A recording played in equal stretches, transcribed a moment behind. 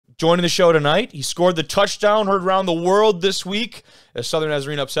joining the show tonight. He scored the touchdown heard around the world this week as Southern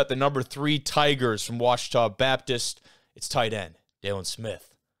Nazarene upset the number 3 Tigers from Ouachita Baptist. It's tight end, Dalen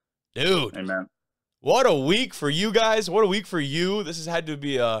Smith. Dude, Amen. What a week for you guys. What a week for you. This has had to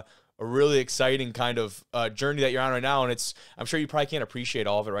be a really exciting kind of journey that you're on right now, and I'm sure you probably can't appreciate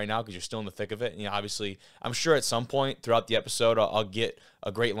all of it right now because you're still in the thick of it. And obviously, I'm sure at some point throughout the episode, I'll get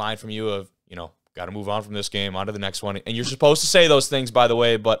a great line from you of, got to move on from this game, on to the next one. And you're supposed to say those things, by the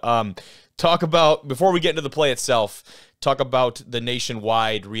way, but talk about, before we get into the play itself, talk about the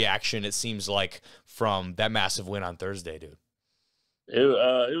nationwide reaction, it seems like, from that massive win on Thursday, dude. It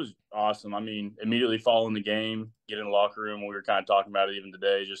was awesome. I mean, immediately following the game, get in the locker room, we were kind of talking about it even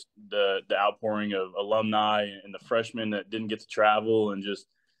today, just the outpouring of alumni and the freshmen that didn't get to travel, and just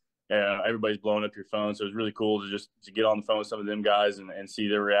everybody's blowing up your phone. So it was really cool to get on the phone with some of them guys and see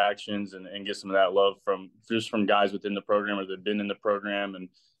their reactions and get some of that love from guys within the program or that have been in the program. And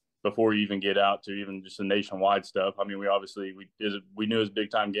before you even get out to even just the nationwide stuff, I mean, we knew it was a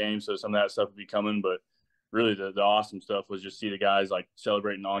big time game, so some of that stuff would be coming, but really the awesome stuff was just see the guys like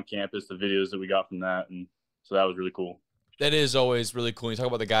celebrating on campus, the videos that we got from that. And so that was really cool. That is always really cool. You talk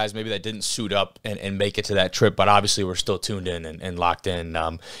about the guys maybe that didn't suit up and make it to that trip, but obviously we're still tuned in and locked in.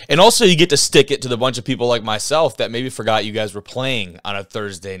 And also you get to stick it to the bunch of people like myself that maybe forgot you guys were playing on a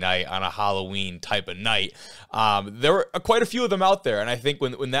Thursday night, on a Halloween type of night. There were quite a few of them out there, and I think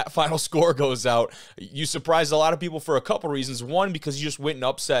when that final score goes out, you surprised a lot of people for a couple reasons. One, because you just went and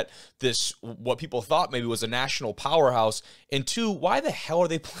upset this, what people thought maybe was a national powerhouse, and two, why the hell are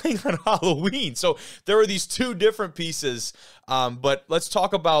they playing on Halloween? So there are these two different pieces. But let's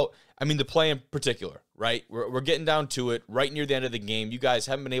talk about, the play in particular, right? We're getting down to it right near the end of the game. You guys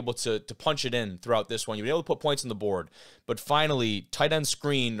haven't been able to punch it in throughout this one. You've been able to put points on the board. But finally, tight end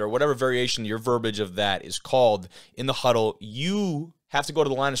screen, or whatever variation your verbiage of that is called, in the huddle, you have to go to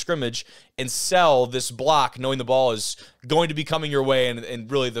the line of scrimmage and sell this block, knowing the ball is going to be coming your way and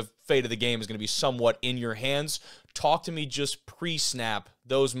really the fate of the game is going to be somewhat in your hands. Talk to me just pre-snap,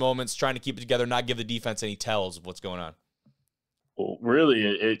 those moments, trying to keep it together, not give the defense any tells of what's going on. Well, really,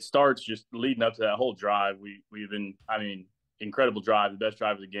 it starts just leading up to that whole drive. We've been, incredible drive, the best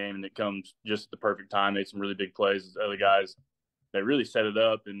drive of the game, and it comes just at the perfect time. Made some really big plays. The other guys that really set it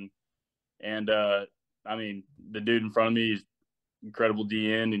up, and the dude in front of me is incredible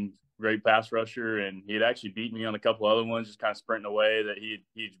D end and great pass rusher, and he had actually beat me on a couple other ones, just kind of sprinting away. That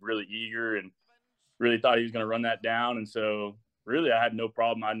he's really eager and really thought he was going to run that down, and so really I had no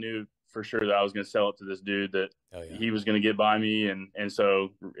problem. I knew for sure that I was going to sell it to this dude, that he was going to get by me. And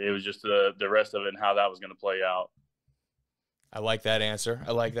so it was just the rest of it and how that was going to play out. I like that answer.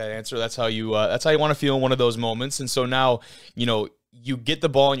 That's how you want to feel in one of those moments. And so now, you get the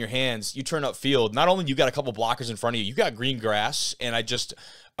ball in your hands, you turn up field. Not only you got a couple blockers in front of you, you got green grass. And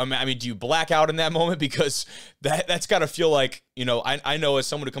do you black out in that moment? Because that's got to feel like, I know as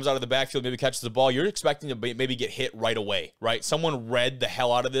someone who comes out of the backfield, maybe catches the ball, you're expecting to maybe get hit right away, right? Someone read the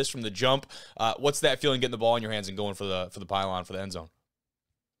hell out of this from the jump. What's that feeling, getting the ball in your hands and going for the pylon, for the end zone?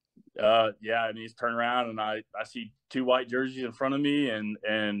 He's turned around and I see 2 white jerseys in front of me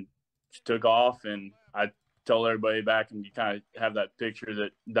and took off, and I told everybody back, and you kind of have that picture that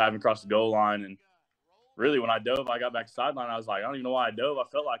diving across the goal line. And really, when I dove, I got back to sideline. I was like, I don't even know why I dove. I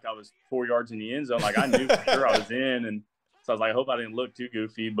felt like I was 4 yards in the end zone. Like, I knew for sure I was in. And so I was like, I hope I didn't look too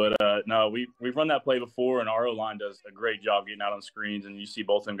goofy. But, no, we've run that play before, and our O-line does a great job getting out on screens. And you see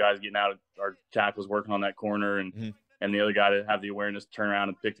both them guys getting out. Our tackles working on that corner, and the other guy to have the awareness to turn around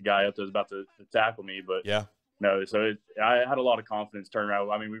and pick the guy up that was about to tackle me. But, yeah. No, so I had a lot of confidence turning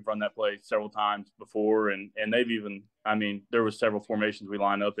around. We've run that play several times before, and they've even – there was several formations we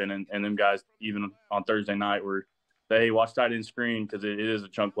lined up in, and them guys even on Thursday night were they watch tight end screen, because it is a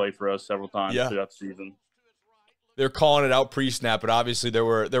chunk play for us several times throughout the season. They're calling it out pre-snap, but obviously there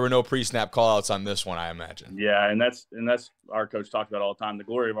were no pre-snap call-outs on this one, I imagine. Yeah, and that's our coach talked about all the time. The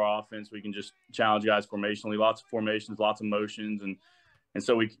glory of our offense, we can just challenge guys formationally, lots of formations, lots of motions, and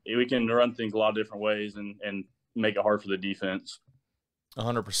so we can run things a lot of different ways and make it hard for the defense.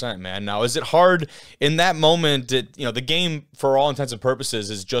 100%, man. Now, is it hard in that moment that, the game, for all intents and purposes,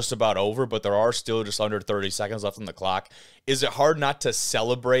 is just about over, but there are still just under 30 seconds left on the clock? Is it hard not to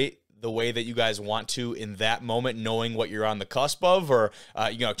celebrate the way that you guys want to in that moment, knowing what you're on the cusp of, or,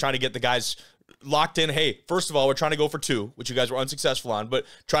 trying to get the guys locked in? Hey, first of all, we're trying to go for 2, which you guys were unsuccessful on, but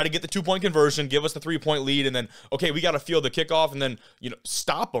try to get the 2-point conversion, give us the 3-point lead, and then, okay, we got to field the kickoff, and then,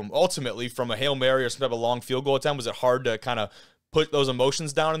 stop them ultimately from a Hail Mary or some type of long field goal attempt. Was it hard to kind of put those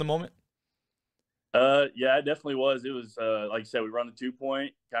emotions down in the moment? Yeah, it definitely was. It was, like you said, we run the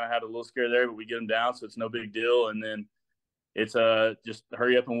 2-point, kind of had a little scare there, but we get them down, so it's no big deal. And then it's just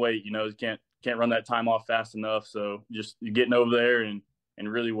hurry up and wait. You know, you can't run that time off fast enough. So just getting over there and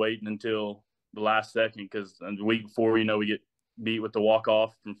really waiting until the last second, because the week before, you know, we get beat with the walk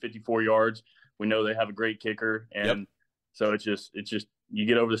off from 54 yards. We know they have a great kicker, and so it's just you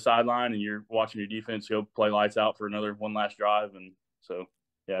get over the sideline and you're watching your defense go play lights out for one last drive, and so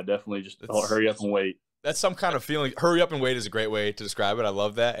yeah, definitely just hurry up and wait. That's some kind of feeling. Hurry up and wait is a great way to describe it. I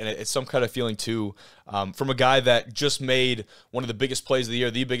love that. And it's some kind of feeling, too, from a guy that just made one of the biggest plays of the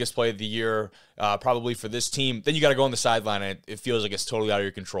year, the biggest play of the year, probably for this team. Then you got to go on the sideline, and it feels like it's totally out of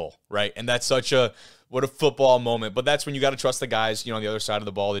your control, right? And that's what a football moment. But that's when you got to trust the guys, you know, on the other side of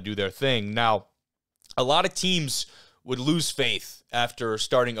the ball to do their thing. Now, a lot of teams would lose faith after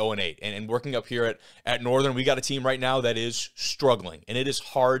starting 0-8. And working up here at Northern, we got a team right now that is struggling. And it is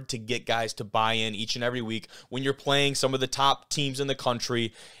hard to get guys to buy in each and every week when you're playing some of the top teams in the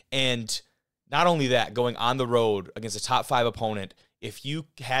country. And not only that, going on the road against a top 5 opponent, if you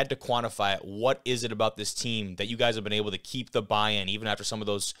had to quantify it, what is it about this team that you guys have been able to keep the buy-in, even after some of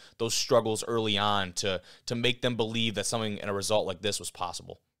those struggles early on, to make them believe that something and a result like this was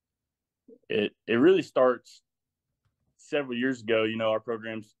possible? It really starts several years ago. You know, our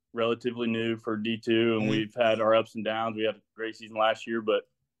program's relatively new for D2, and we've had our ups and downs. We had a great season last year, but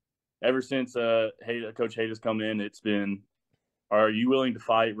ever since Coach Hayes has come in, it's been, are you willing to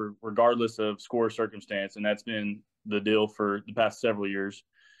fight regardless of score or circumstance? And that's been the deal for the past several years.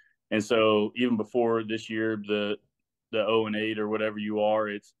 And so even before this year, the 0-8 or whatever you are,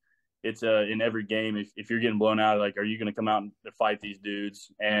 it's in every game. If you're getting blown out, like, are you going to come out and fight these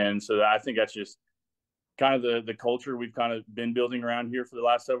dudes? And so I think that's just kind of the culture we've kind of been building around here for the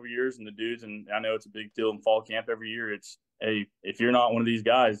last several years, and the dudes. And I know it's a big deal in fall camp every year. It's, hey, if you're not one of these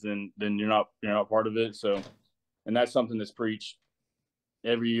guys, then you're not part of it. So, and that's something that's preached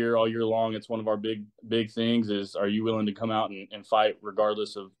every year, all year long. It's one of our big things is, are you willing to come out and fight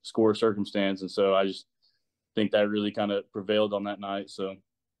regardless of score or circumstance? And so I just think that really kind of prevailed on that night. So.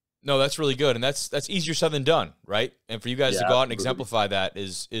 No, that's really good, and that's easier said than done, right? And for you guys to go out and exemplify that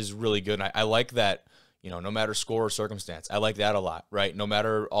is really good. And I like that, you know, no matter score or circumstance. I like that a lot, right? No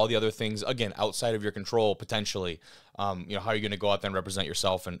matter all the other things, again, outside of your control, potentially, you know, how are you going to go out there and represent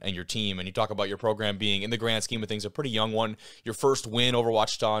yourself and your team? And you talk about your program being, in the grand scheme of things, a pretty young one. Your first win over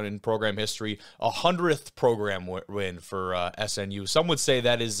Ouachita in program history, 100th program win for SNU. Some would say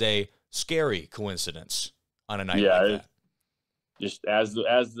that is a scary coincidence on a night like that. Just as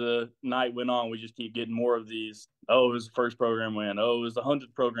the night went on, we just keep getting more of these. Oh, it was the first program win. Oh, it was the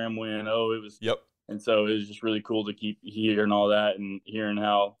 100th program win. Oh, it was. Yep. And so it was just really cool to keep hearing all that and hearing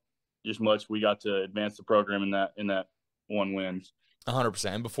how just much we got to advance the program in that one win. 100%.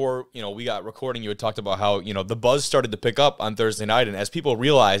 And before, you know, we got recording, you had talked about how, you know, the buzz started to pick up on Thursday night. And as people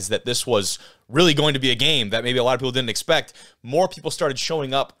realized that this was really going to be a game that maybe a lot of people didn't expect, more people started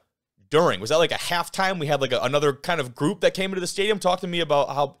showing up during. Was that like a halftime? We had like another kind of group that came into the stadium. Talk to me about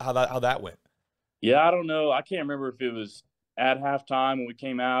how that went. Yeah, I don't know. I can't remember if it was at halftime when we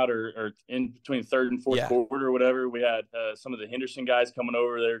came out or in between third and fourth quarter or whatever. We had some of the Henderson guys coming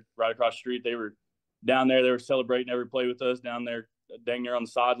over there right across the street. They were down there. They were celebrating every play with us down there, dang near on the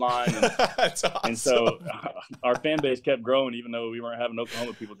sideline. And, That's awesome. And so our fan base kept growing, even though we weren't having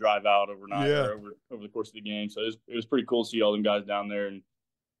Oklahoma people drive out overnight or over the course of the game. So it was pretty cool to see all them guys down there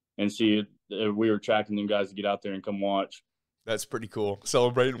and see it. We were tracking them guys to get out there and come watch. That's pretty cool.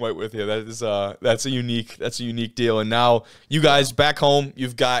 Celebrating white with you. That is that's a unique deal. And now you guys back home,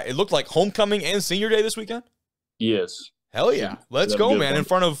 you've got, it looked like homecoming and senior day this weekend? Yes. Hell yeah. Let's go, man. In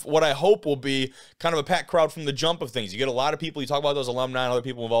front of what I hope will be kind of a packed crowd from the jump of things. You get a lot of people, you talk about those alumni and other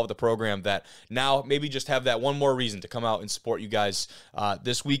people involved with the program that now maybe just have that one more reason to come out and support you guys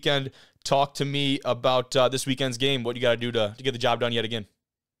this weekend. Talk to me about this weekend's game. What you got to do to get the job done yet again?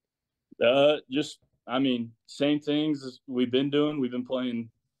 Same things as we've been doing. We've been playing,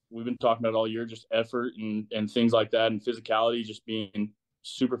 we've been talking about all year, just effort and things like that, and physicality, just being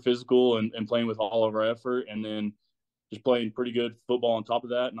super physical and playing with all of our effort, and then just playing pretty good football on top of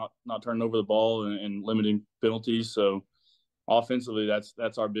that, not turning over the ball and limiting penalties. So offensively,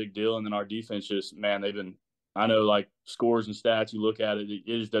 that's our big deal. And then our defense just, man, I know, like, scores and stats, you look at it,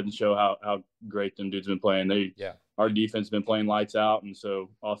 it just doesn't show how great them dudes been playing. Our defense has been playing lights out, and so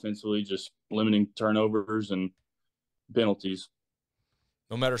offensively just limiting turnovers and penalties.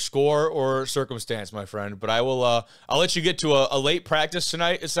 No matter score or circumstance, my friend. But I will I'll let you get to a late practice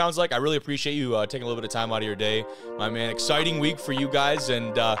tonight, it sounds like. I really appreciate you taking a little bit of time out of your day, my man. Exciting week for you guys,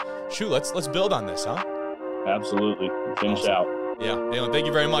 and let's build on this, huh? Absolutely. Finish out. Yeah, Dalen, thank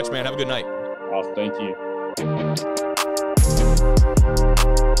you very much, man. Have a good night. Awesome. Thank you.